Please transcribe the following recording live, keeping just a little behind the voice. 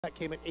That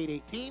came at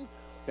 8:18.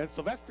 Then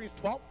Silvestri's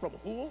 12th from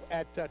Houle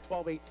at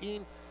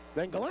 12:18.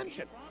 Then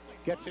Galenshin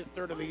gets his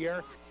third of the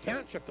year.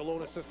 Tanchuk, the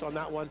lone assist on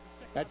that one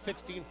at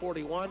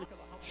 16:41.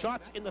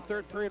 Shots in the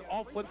third period,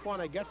 all Flin Flon,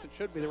 I guess it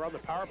should be. They were on the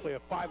power play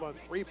of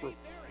 5-on-3 for,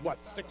 what,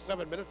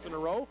 6-7 minutes in a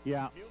row?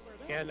 Yeah.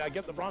 And I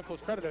give the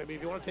Broncos credit. I mean,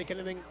 if you want to take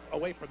anything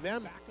away from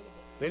them,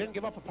 they didn't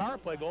give up a power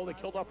play goal. They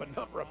killed off a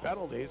number of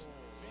penalties.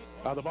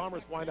 The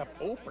Bombers wind up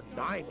 0 for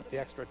 9 with the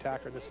extra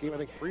attacker in this game. I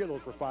think 3 of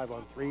those were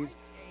 5-on-3s.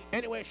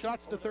 Anyway,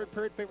 shots in the third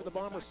period favor the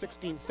Bombers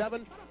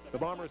 16-7. The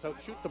Bombers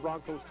outshoot the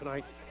Broncos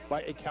tonight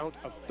by a count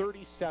of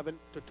 37-27.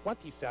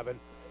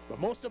 But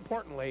most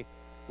importantly,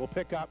 we'll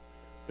pick up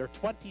their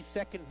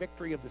 22nd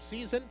victory of the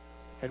season.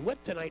 And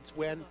with tonight's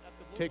win,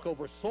 take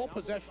over sole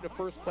possession of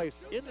first place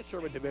in the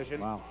Sherman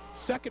Division. Wow.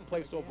 Second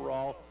place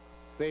overall.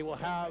 They will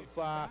have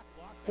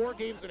 4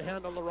 games in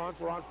hand on Laurent.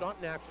 Laurent's not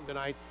in action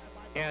tonight.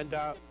 And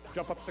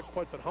jump up 6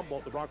 points on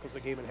Humboldt. The Broncos a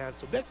game in hand.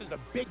 So this is a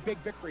big, big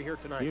victory here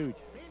tonight. Huge.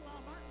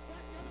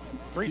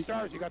 3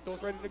 stars. You got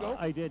those ready to go?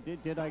 I did.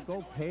 Did I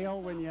go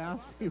pale when you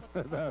asked me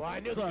for the... Well, I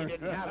knew that you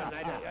didn't have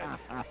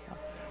it.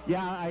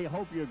 Yeah, I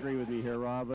hope you agree with me here, Rob.